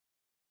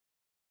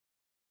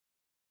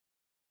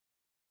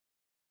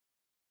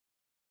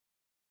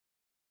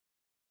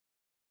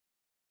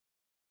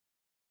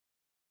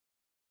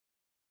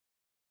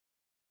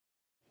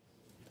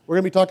We're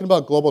going to be talking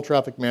about global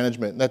traffic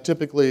management. And that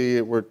typically,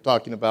 we're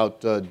talking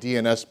about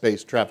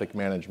DNS-based traffic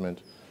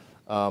management.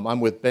 I'm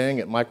with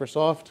Bing at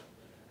Microsoft.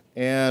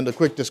 And a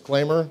quick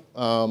disclaimer,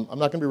 I'm not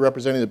going to be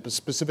representing the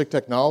specific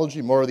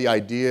technology, more of the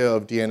idea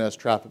of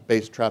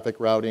DNS-based traffic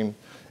routing.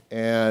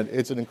 And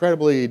it's an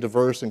incredibly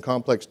diverse and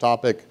complex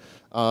topic.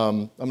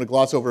 I'm going to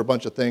gloss over a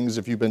bunch of things.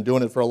 If you've been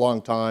doing it for a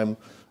long time,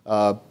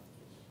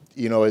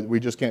 we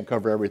just can't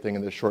cover everything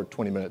in this short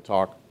 20-minute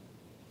talk.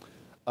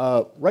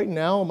 Right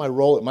now, my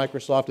role at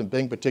Microsoft and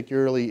Bing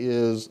particularly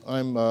is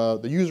I'm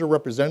the user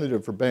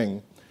representative for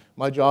Bing.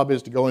 My job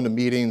is to go into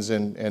meetings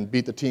and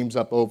beat the teams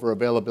up over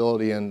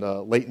availability and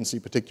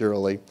latency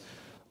particularly.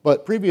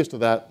 But previous to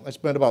that, I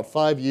spent about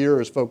 5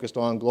 years focused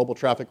on global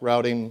traffic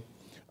routing,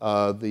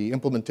 the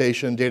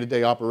implementation,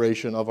 day-to-day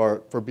operation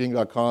for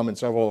Bing.com and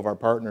several of our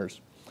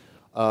partners.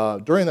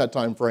 During that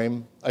time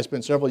frame, I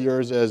spent several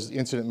years as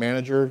incident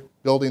manager,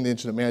 building the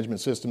incident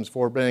management systems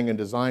for Bing and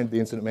designed the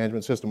incident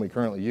management system we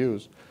currently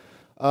use.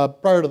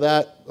 Prior to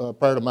that,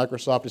 prior to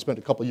Microsoft, I spent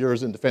a couple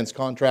years in defense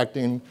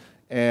contracting,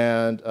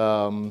 and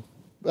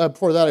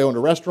before that I owned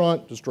a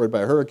restaurant destroyed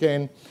by a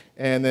hurricane,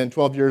 and then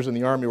 12 years in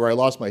the Army where I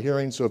lost my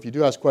hearing. So if you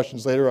do ask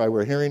questions later, I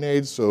wear hearing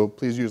aids, so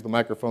please use the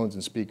microphones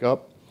and speak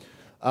up.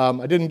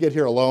 I didn't get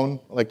here alone.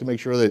 I like to make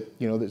sure that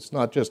that it's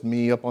not just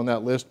me up on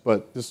that list,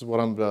 but this is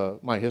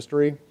what my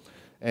history.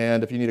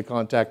 And if you need to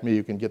contact me,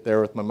 you can get there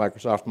with my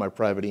Microsoft, my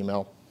private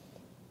email.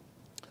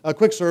 A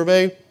quick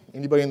survey.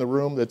 Anybody in the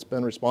room that's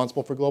been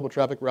responsible for global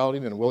traffic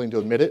routing and willing to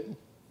admit it?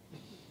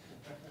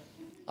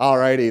 All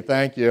righty,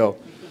 thank you.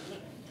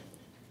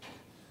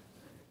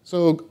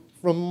 So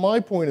from my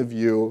point of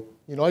view,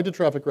 I did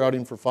traffic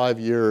routing for 5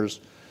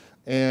 years.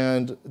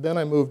 And then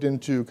I moved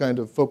into kind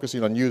of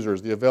focusing on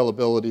users, the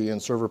availability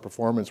and server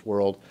performance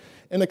world.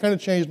 And it kind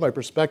of changed my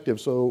perspective.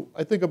 So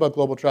I think about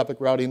global traffic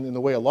routing in the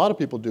way a lot of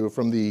people do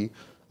from the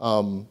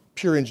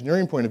pure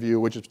engineering point of view,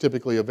 which is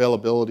typically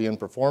availability and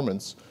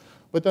performance.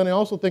 But then I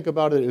also think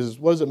about it as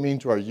what does it mean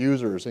to our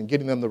users and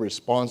getting them the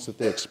response that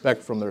they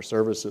expect from their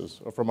services,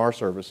 or from our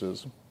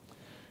services.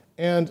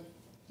 And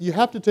you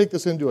have to take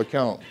this into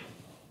account.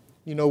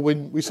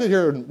 When we sit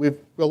here, and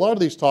a lot of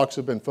these talks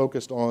have been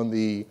focused on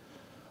the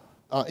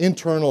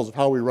internals of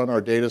how we run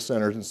our data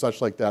centers and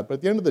such like that. But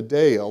at the end of the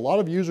day, a lot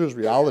of users'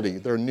 reality,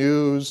 their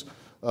news,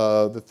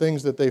 the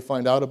things that they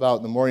find out about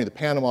in the morning, the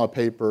Panama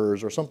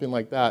Papers or something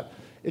like that,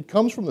 it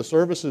comes from the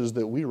services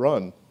that we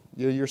run.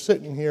 You're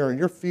sitting here and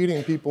you're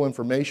feeding people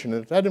information,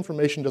 and if that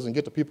information doesn't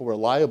get to people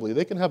reliably,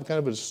 they can have kind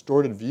of a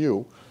distorted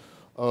view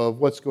of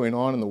what's going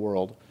on in the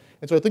world.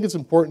 And so I think it's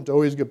important to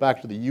always get back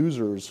to the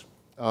users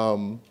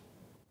when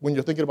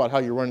you're thinking about how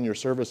you're running your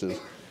services.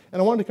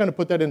 And I wanted to kind of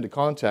put that into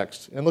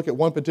context and look at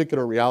one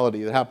particular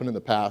reality that happened in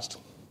the past.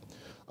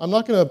 I'm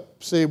not going to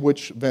say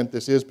which event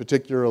this is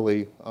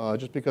particularly,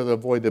 just because I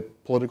avoid the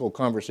political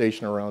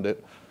conversation around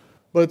it.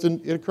 But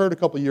it occurred a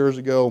couple years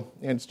ago,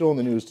 and it's still in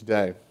the news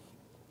today.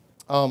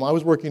 I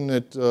was working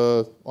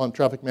on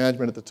traffic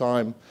management at the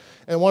time,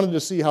 and wanted to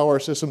see how our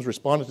systems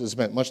responded to this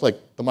event, much like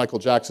the Michael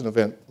Jackson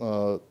event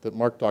that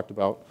Mark talked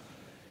about.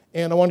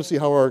 And I wanted to see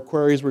how our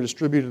queries were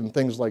distributed and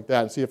things like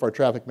that, and see if our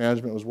traffic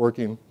management was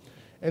working.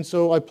 And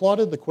so I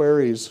plotted the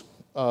queries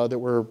that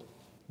were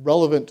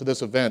relevant to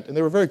this event, and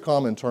they were very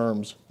common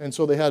terms. And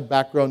so they had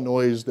background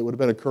noise that would have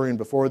been occurring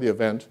before the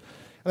event.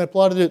 And I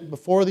plotted it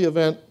before the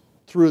event,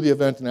 through the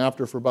event, and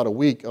after for about a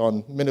week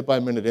on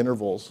minute-by-minute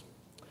intervals.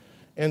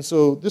 And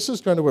so this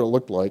is kind of what it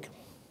looked like.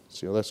 Let's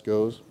see how this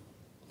goes.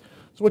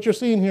 So what you're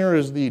seeing here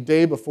is the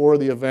day before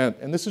the event,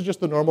 and this is just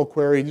the normal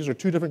query. These are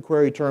 2 different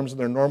query terms in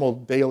their normal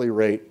daily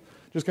rate,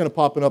 just kind of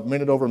popping up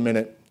minute over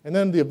minute. And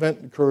then the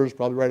event occurs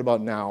probably right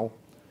about now.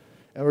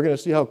 And we're going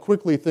to see how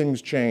quickly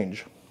things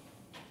change.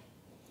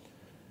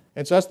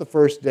 And so that's the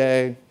first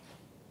day.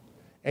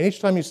 And each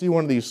time you see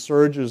one of these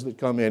surges that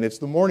come in, it's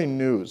the morning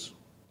news.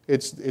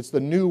 It's the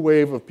new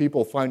wave of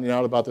people finding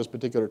out about this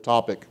particular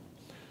topic.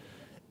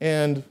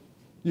 And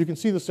you can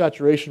see the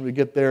saturation we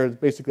get there. It's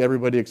basically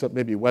everybody except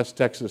maybe West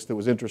Texas that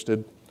was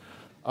interested.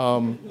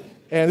 And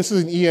this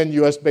is an EN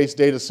US-based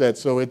data set,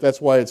 so that's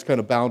why it's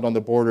kind of bound on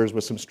the borders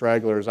with some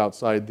stragglers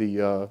outside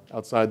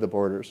the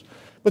borders.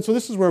 But so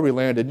this is where we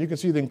landed. You can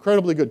see the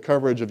incredibly good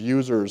coverage of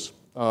users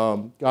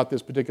got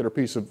this particular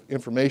piece of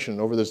information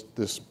over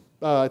this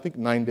I think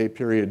 9-day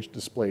period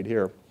displayed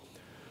here.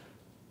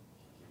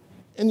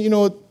 And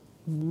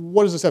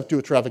what does this have to do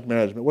with traffic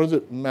management? What does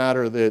it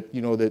matter that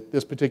that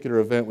this particular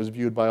event was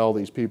viewed by all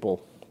these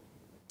people?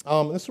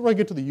 This is where I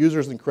get to the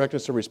users and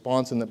correctness of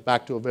response and then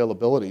back to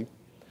availability.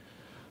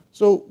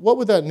 So what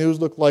would that news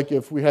look like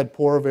if we had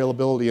poor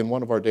availability in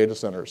one of our data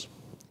centers?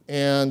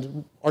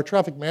 And our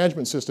traffic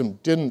management system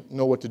didn't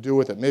know what to do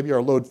with it. Maybe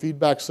our load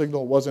feedback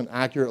signal wasn't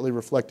accurately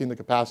reflecting the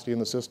capacity in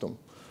the system.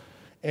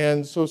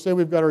 And so say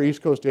we've got our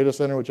East Coast data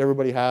center, which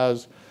everybody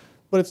has,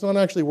 but it's not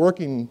actually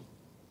working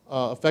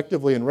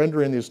effectively in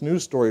rendering this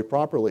news story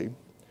properly.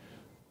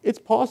 It's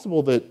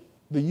possible that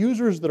the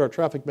users that our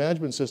traffic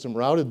management system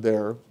routed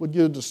there would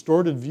get a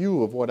distorted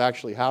view of what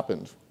actually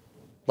happened,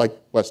 like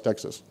West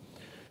Texas.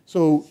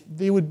 So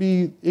they would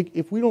be,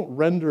 if we don't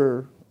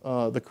render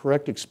the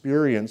correct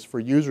experience for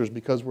users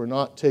because we're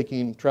not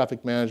taking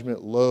traffic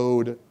management,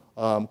 load,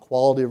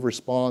 quality of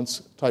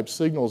response type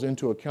signals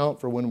into account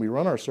for when we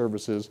run our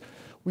services,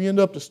 we end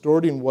up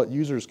distorting what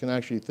users can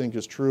actually think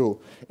is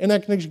true. And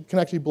that can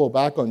actually blow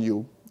back on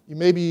you. You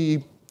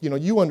maybe,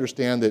 you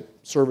understand that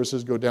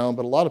services go down,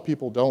 but a lot of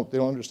people don't. They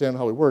don't understand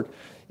how we work.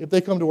 If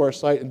they come to our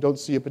site and don't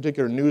see a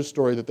particular news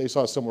story that they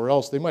saw somewhere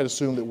else, they might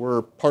assume that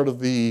we're part of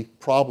the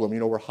problem,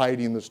 we're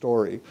hiding the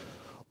story.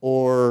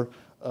 Or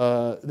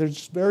there's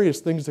just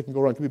various things that can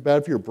go wrong. It can be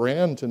bad for your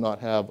brand to not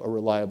have a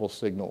reliable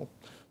signal.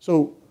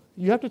 So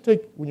you have to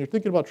take, when you're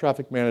thinking about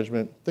traffic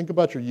management, think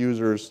about your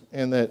users,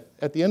 and that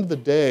at the end of the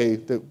day,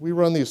 that we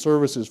run these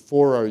services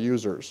for our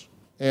users,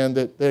 and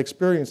that the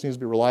experience needs to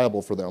be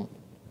reliable for them.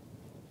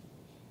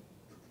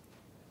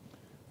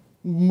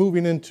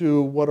 Moving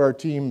into what our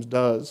team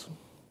does.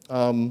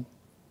 The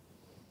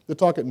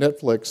talk at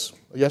Netflix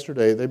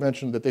yesterday, they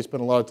mentioned that they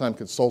spend a lot of time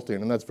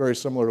consulting, and that's very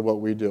similar to what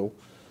we do.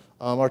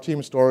 Our team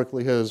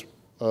historically has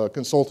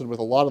consulted with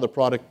a lot of the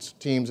product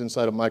teams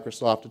inside of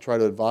Microsoft to try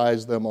to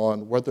advise them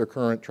on what their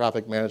current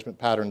traffic management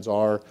patterns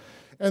are.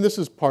 And this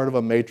is part of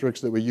a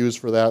matrix that we use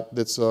for that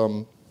that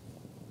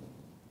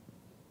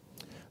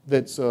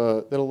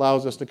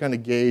allows us to kind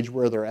of gauge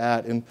where they're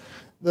at. And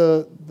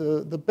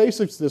the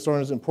basics of this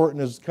aren't as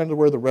important as kind of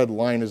where the red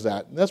line is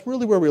at. And that's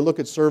really where we look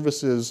at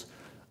services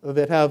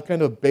that have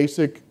kind of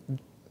basic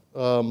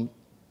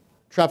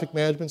traffic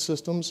management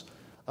systems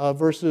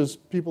versus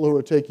people who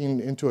are taking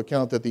into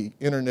account that the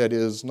internet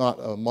is not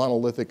a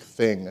monolithic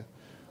thing.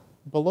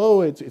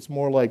 Below it's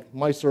more like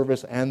my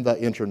service and the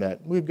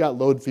internet. We've got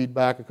load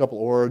feedback, a couple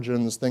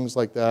origins, things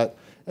like that.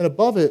 And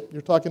above it,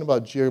 you're talking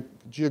about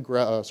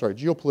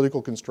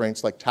geopolitical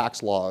constraints like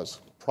tax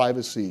laws,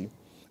 privacy,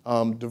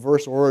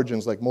 diverse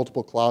origins like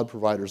multiple cloud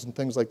providers and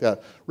things like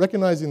that.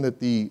 Recognizing that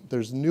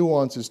there's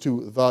nuances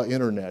to the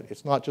internet.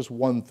 It's not just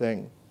one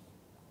thing.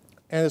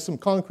 And as some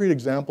concrete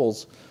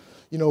examples,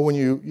 when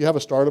you have a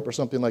startup or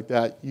something like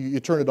that, you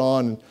turn it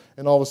on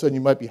and all of a sudden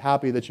you might be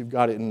happy that you've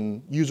got it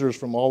in users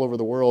from all over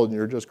the world and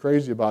you're just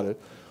crazy about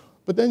it.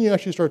 But then you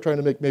actually start trying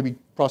to make maybe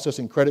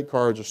processing credit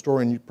cards or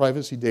storing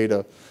privacy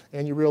data,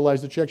 and you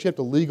realize that you actually have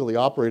to legally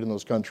operate in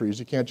those countries.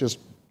 You can't just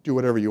do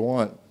whatever you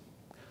want.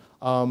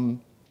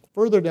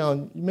 Further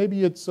down,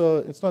 maybe it's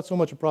not so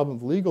much a problem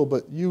of legal,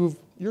 but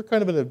you're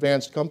kind of an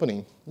advanced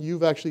company.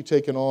 You've actually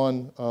taken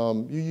on,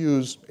 you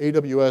use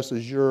AWS,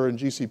 Azure, and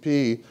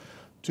GCP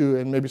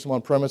and maybe some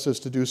on-premises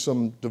to do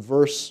some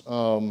diverse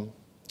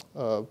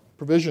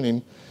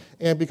provisioning.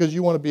 And because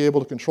you want to be able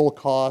to control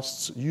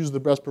costs, use the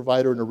best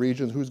provider in a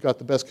region, who's got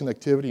the best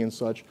connectivity and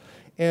such.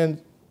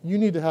 And you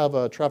need to have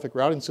a traffic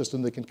routing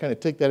system that can kind of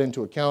take that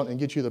into account and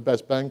get you the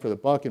best bang for the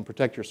buck and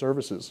protect your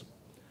services.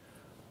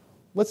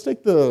 Let's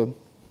take the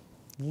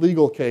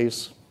legal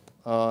case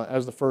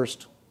as the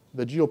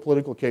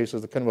geopolitical case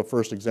as the kind of a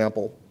first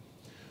example.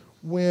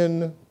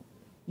 When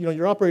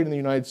you're operating in the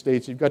United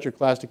States, you've got your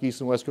classic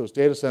East and West Coast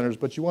data centers,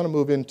 but you want to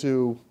move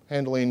into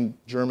handling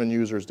German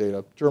users'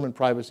 data, German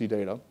privacy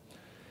data.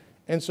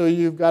 And so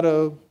you've got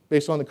to,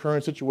 based on the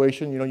current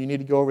situation, you need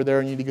to go over there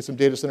and you need to get some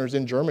data centers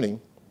in Germany.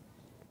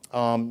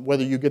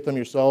 Whether you get them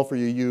yourself or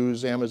you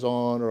use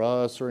Amazon or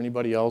us or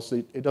anybody else,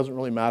 it doesn't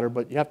really matter,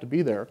 but you have to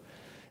be there.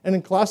 And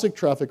in classic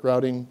traffic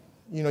routing,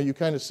 you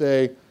kind of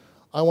say,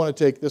 I want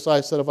to take this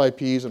set of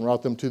IPs and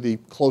route them to the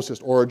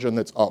closest origin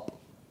that's up.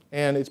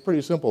 And it's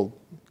pretty simple.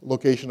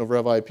 Location of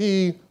rev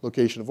IP,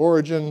 location of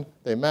origin,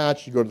 they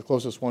match, you go to the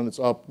closest one that's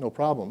up, no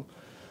problem.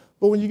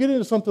 But when you get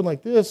into something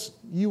like this,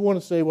 you want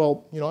to say,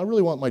 well, I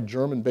really want my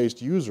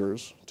German-based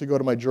users to go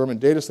to my German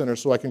data center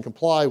so I can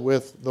comply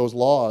with those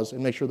laws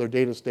and make sure their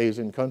data stays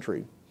in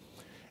country.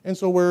 And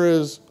so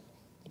whereas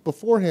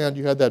beforehand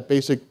you had that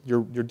basic,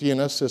 your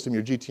DNS system,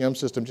 your GTM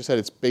system just had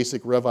its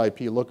basic rev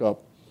IP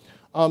lookup.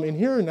 In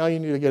here now you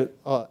need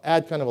to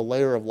add kind of a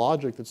layer of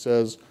logic that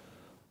says,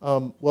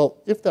 well,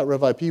 if that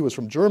rev IP was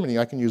from Germany,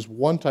 I can use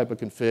one type of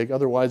config.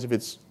 Otherwise, if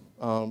it's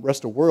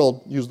rest of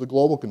world, use the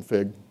global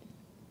config.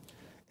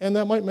 And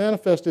that might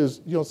manifest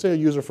as, say a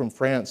user from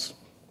France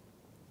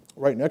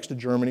right next to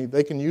Germany,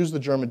 they can use the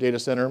German data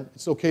center.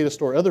 It's okay to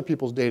store other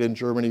people's data in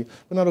Germany,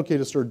 but not okay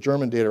to store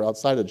German data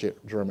outside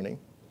of Germany.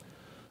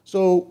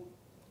 So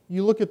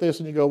you look at this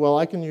and you go, well,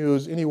 I can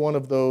use any one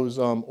of those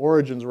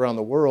origins around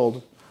the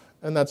world,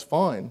 and that's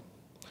fine.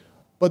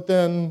 But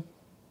then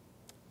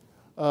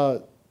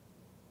you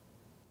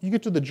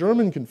get to the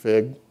German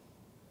config,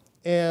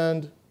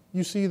 and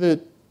you see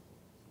that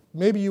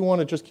maybe you want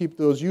to just keep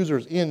those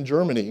users in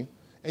Germany,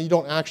 and you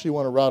don't actually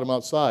want to route them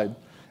outside.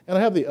 And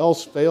I have the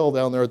else fail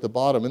down there at the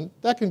bottom, and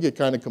that can get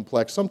kind of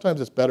complex. Sometimes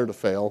it's better to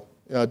fail,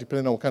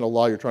 depending on what kind of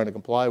law you're trying to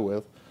comply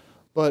with.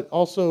 But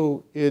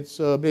also, it's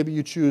maybe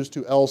you choose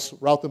to else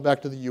route them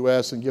back to the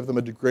US and give them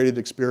a degraded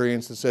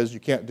experience that says you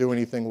can't do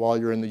anything while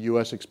you're in the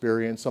US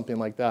experience, something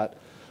like that.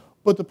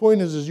 But the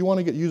point is you want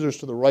to get users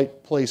to the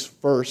right place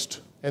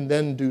first and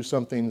then do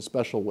something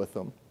special with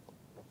them.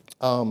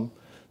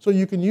 So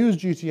you can use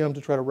GTM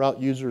to try to route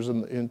users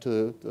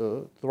into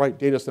the right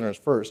data centers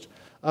first.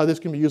 This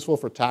can be useful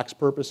for tax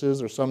purposes.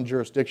 There's some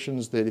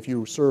jurisdictions that if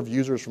you serve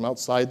users from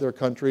outside their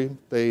country,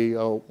 they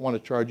want to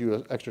charge you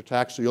an extra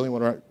tax, so you only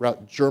want to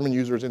route German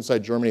users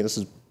inside Germany. This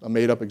is a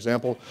made-up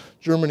example.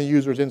 Germany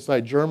users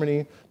inside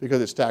Germany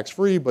because it's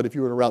tax-free, but if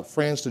you were to route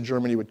France to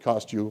Germany, it would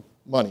cost you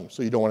money,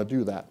 so you don't want to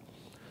do that.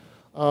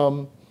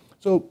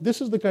 So this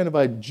is the kind of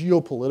a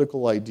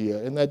geopolitical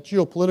idea, and that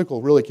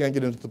geopolitical really can't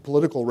get into the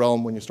political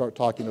realm when you start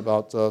talking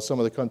about some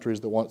of the countries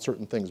that want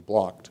certain things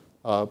blocked.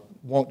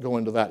 Won't go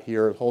into that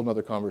here, a whole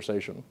other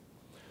conversation.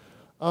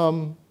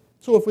 So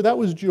if that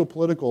was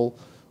geopolitical,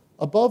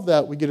 above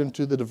that we get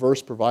into the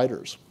diverse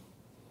providers.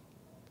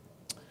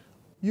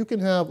 You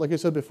can have, like I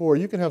said before,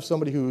 you can have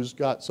somebody who's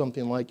got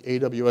something like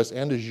AWS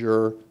and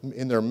Azure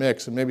in their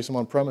mix, and maybe some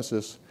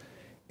on-premises,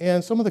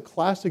 and some of the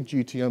classic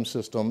GTM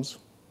systems,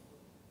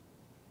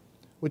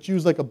 which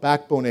use like a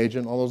backbone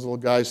agent, all those little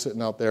guys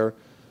sitting out there,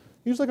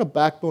 use like a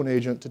backbone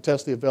agent to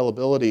test the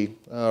availability,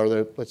 or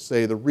let's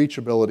say the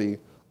reachability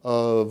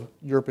of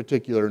your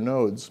particular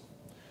nodes.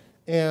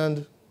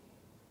 And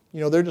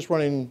they're just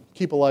running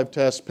keep alive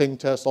tests, ping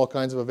tests, all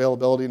kinds of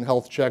availability and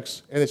health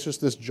checks, and it's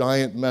just this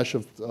giant mesh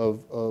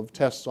of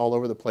tests all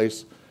over the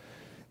place.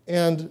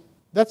 And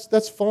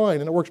that's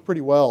fine, and it works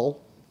pretty well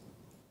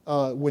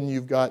when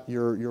you've got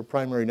your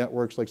primary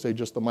networks, like say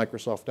just the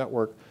Microsoft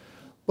network.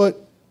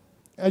 But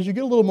as you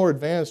get a little more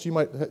advanced, you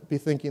might be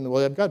thinking,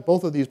 well, I've got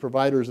both of these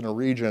providers in a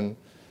region,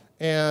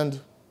 and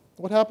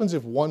what happens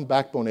if one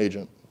backbone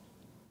agent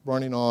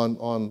running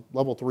on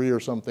level 3 or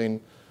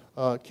something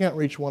can't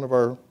reach one of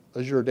our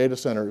Azure data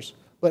centers,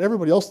 but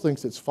everybody else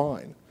thinks it's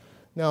fine?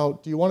 Now,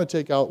 do you want to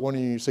take out one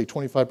of you, say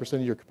 25%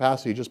 of your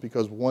capacity just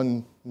because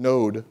one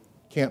node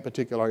can't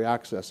particularly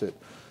access it?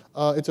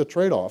 It's a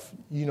trade-off.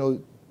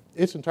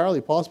 It's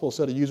entirely possible a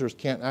set of users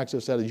can't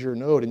access that Azure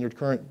node and your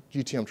current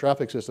GTM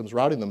traffic system's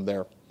routing them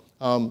there.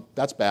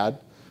 That's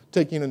bad.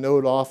 Taking a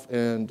node off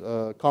and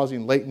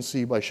causing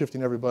latency by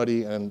shifting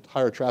everybody and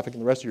higher traffic in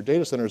the rest of your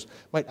data centers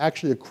might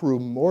actually accrue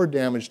more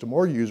damage to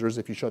more users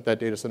if you shut that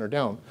data center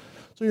down.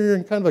 So you're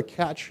in kind of a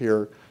catch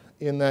here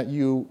in that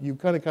you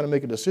kind of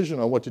make a decision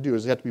on what to do.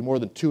 Does it have to be more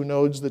than 2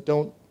 nodes that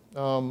don't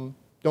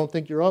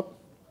think you're up?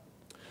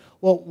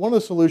 Well, one of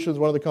the solutions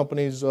one of the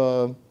companies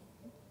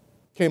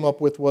came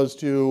up with was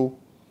to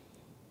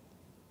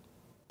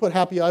put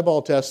happy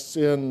eyeball tests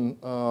in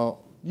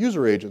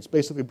user agents,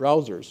 basically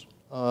browsers.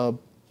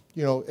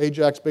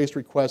 Ajax-based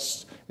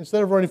requests,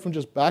 instead of running from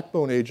just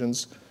backbone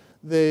agents,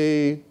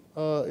 they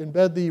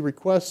embed the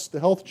requests, the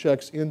health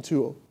checks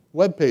into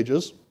web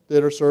pages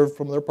that are served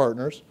from their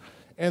partners,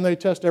 and they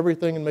test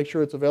everything and make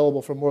sure it's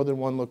available from more than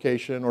one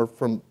location or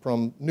from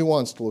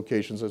nuanced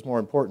locations that's more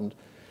important.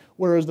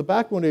 Whereas the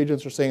backbone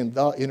agents are saying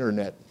the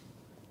internet,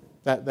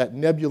 that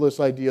nebulous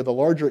idea, the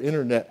larger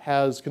internet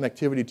has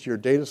connectivity to your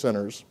data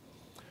centers.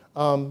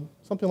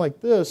 Something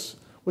like this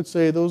would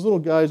say those little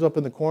guys up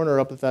in the corner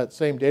up at that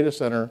same data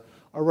center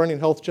are running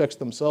health checks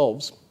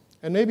themselves.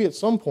 And maybe at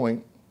some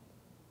point,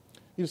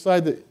 you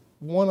decide that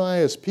one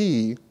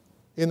ISP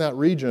in that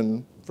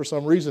region, for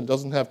some reason,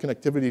 doesn't have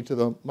connectivity to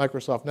the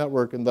Microsoft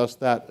network and thus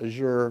that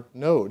Azure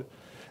node.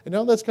 And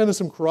now that's kind of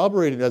some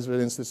corroborated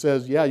evidence that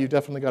says, yeah, you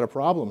definitely got a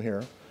problem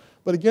here.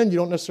 But again, you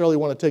don't necessarily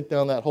want to take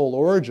down that whole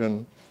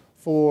origin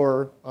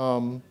for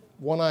one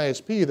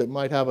ISP that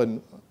might have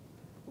an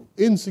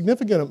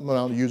insignificant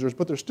amount of users,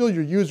 but they're still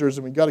your users,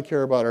 and we've got to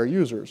care about our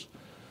users.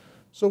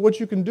 So what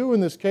you can do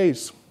in this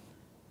case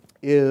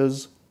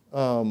is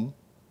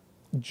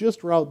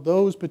just route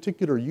those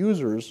particular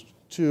users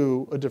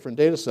to a different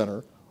data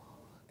center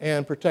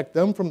and protect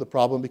them from the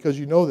problem because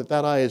you know that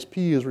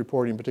ISP is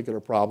reporting a particular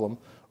problem.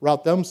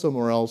 Route them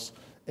somewhere else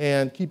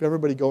and keep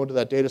everybody going to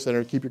that data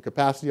center, keep your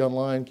capacity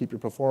online, keep your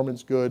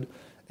performance good,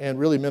 and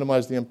really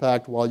minimize the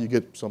impact while you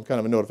get some kind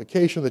of a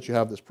notification that you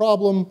have this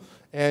problem,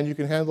 and you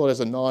can handle it as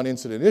a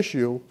non-incident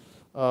issue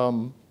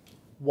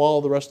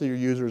while the rest of your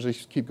users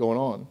just keep going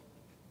on.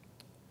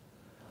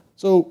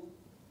 So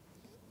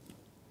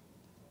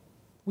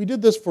we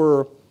did this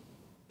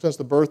since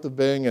the birth of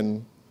Bing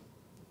and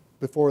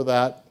before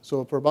that.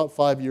 So for about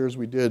 5 years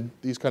we did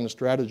these kind of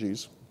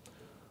strategies.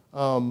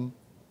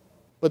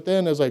 But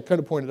then, as I kind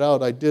of pointed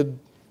out, I did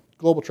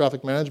global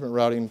traffic management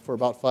routing for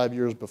about 5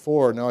 years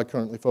before. Now I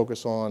currently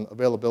focus on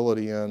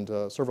availability and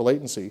server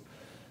latency.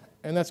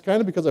 And that's kind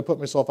of because I put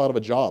myself out of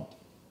a job.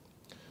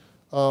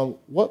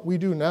 What we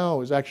do now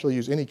is actually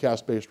use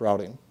Anycast-based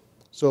routing.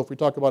 So if we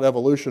talk about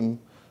evolution,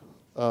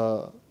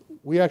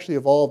 we actually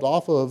evolved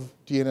off of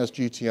DNS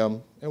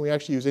GTM, and we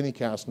actually use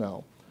Anycast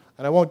now.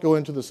 And I won't go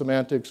into the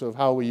semantics of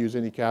how we use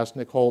Anycast.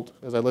 Nick Holt,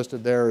 as I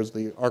listed there, is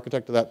the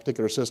architect of that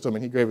particular system,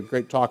 and he gave a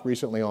great talk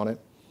recently on it.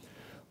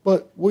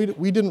 But we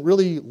didn't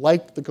really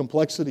like the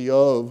complexity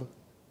of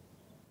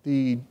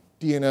the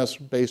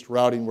DNS-based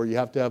routing where you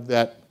have to have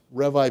that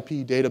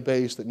RevIP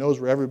database that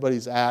knows where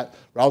everybody's at,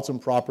 routes them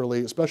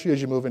properly, especially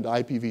as you move into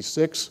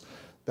IPv6.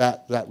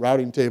 That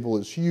routing table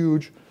is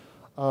huge.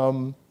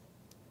 And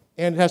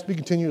it has to be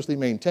continuously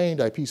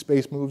maintained. IP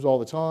space moves all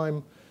the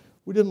time.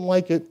 We didn't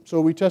like it, so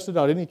we tested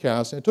out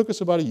Anycast, and it took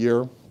us about a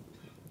year.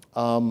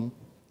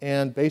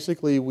 And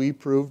basically, we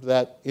proved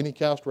that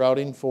Anycast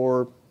routing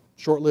for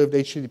short-lived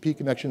HTTP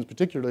connections,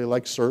 particularly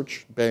like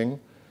search, Bing,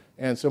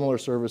 and similar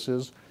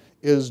services,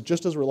 is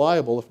just as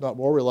reliable, if not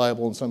more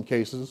reliable in some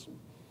cases.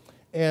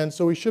 And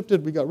so we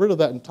got rid of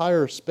that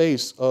entire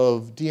space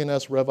of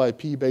DNS Rev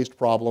IP-based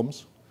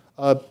problems,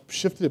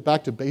 shifted it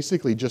back to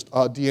basically just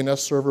a DNS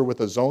server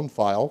with a zone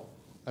file.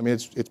 I mean,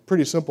 it's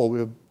pretty simple. We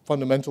have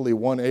fundamentally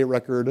one A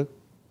record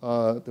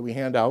that we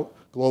hand out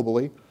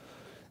globally.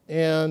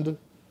 And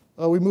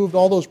we moved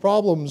all those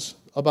problems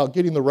about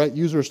getting the right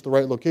users to the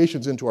right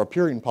locations into our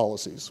peering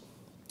policies.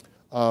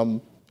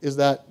 Is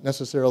that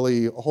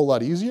necessarily a whole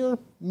lot easier?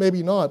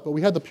 Maybe not, but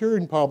we had the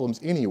peering problems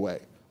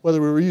anyway.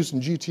 Whether we were using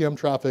GTM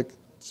traffic,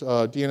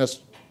 DNS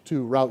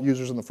to route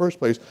users in the first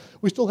place,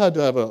 we still had to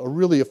have a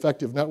really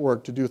effective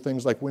network to do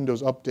things like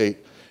Windows Update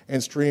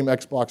and stream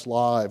Xbox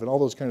Live and all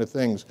those kind of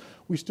things.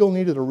 We still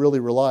needed a really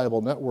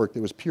reliable network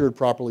that was peered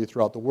properly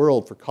throughout the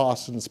world for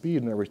costs and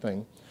speed and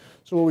everything.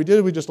 So what we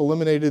did, we just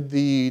eliminated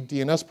the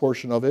DNS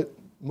portion of it,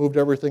 moved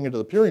everything into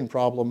the peering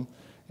problem,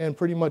 and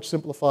pretty much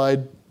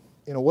simplified,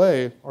 in a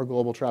way, our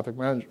global traffic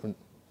management.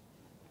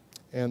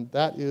 And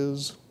that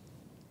is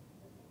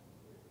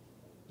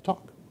the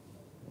talk.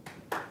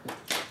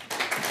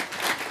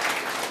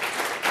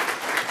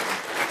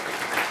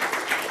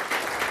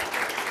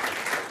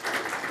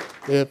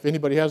 If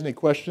anybody has any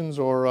questions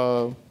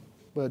or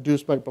do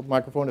spike up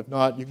microphone. If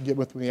not, you can get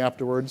with me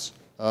afterwards.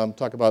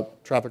 Talk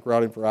about traffic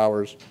routing for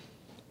hours.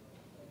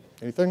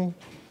 Anything?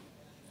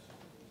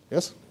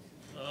 Yes?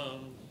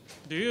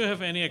 Do you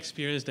have any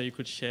experience that you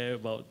could share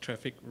about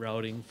traffic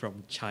routing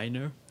from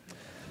China?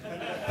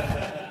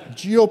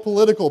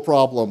 Geopolitical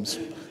problems.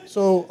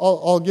 So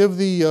I'll give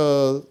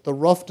the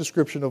rough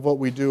description of what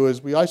we do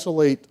is we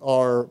isolate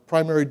our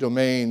primary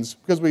domains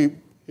because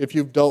if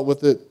you've dealt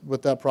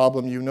with that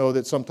problem, you know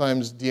that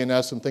sometimes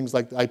DNS and things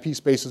like the IP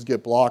spaces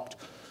get blocked.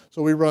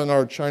 So we run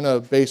our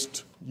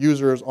China-based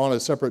users on a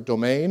separate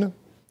domain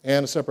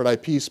and a separate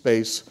IP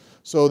space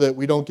so that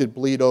we don't get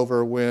bleed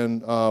over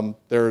when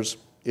there's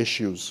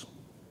issues.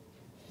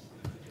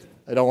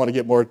 I don't want to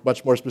get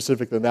much more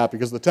specific than that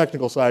because the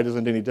technical side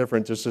isn't any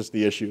different, it's just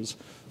the issues.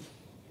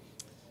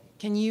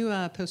 Can you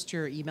post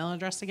your email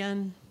address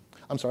again?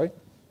 I'm sorry?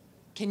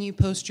 Can you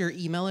post your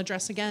email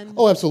address again?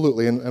 Oh,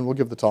 absolutely, and we'll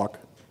give the talk.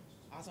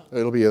 Awesome.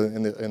 It'll be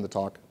in the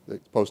talk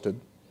that's posted.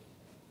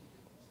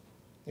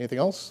 Anything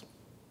else?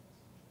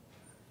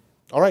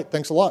 All right,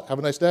 thanks a lot. Have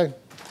a nice day.